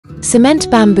Cement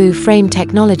bamboo frame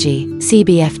technology,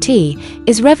 CBFT,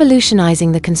 is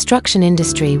revolutionizing the construction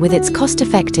industry with its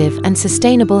cost-effective and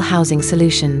sustainable housing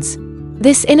solutions.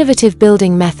 This innovative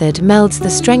building method melds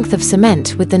the strength of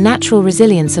cement with the natural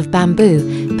resilience of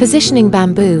bamboo, positioning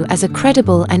bamboo as a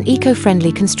credible and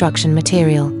eco-friendly construction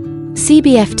material.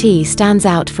 CBFT stands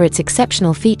out for its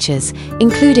exceptional features,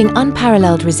 including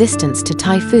unparalleled resistance to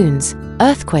typhoons,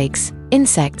 earthquakes,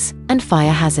 insects, and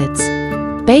fire hazards.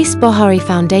 Base Bohari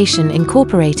Foundation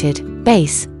Incorporated,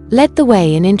 BASE, led the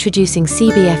way in introducing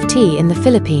CBFT in the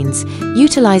Philippines,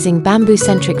 utilizing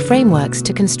bamboo-centric frameworks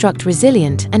to construct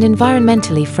resilient and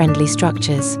environmentally friendly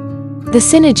structures. The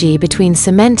synergy between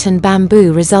cement and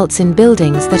bamboo results in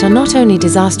buildings that are not only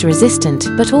disaster-resistant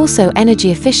but also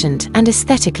energy-efficient and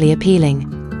aesthetically appealing.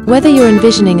 Whether you're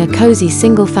envisioning a cozy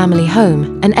single-family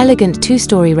home, an elegant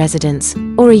two-story residence,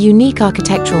 or a unique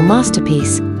architectural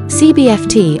masterpiece,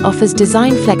 CBFT offers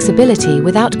design flexibility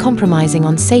without compromising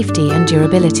on safety and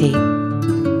durability.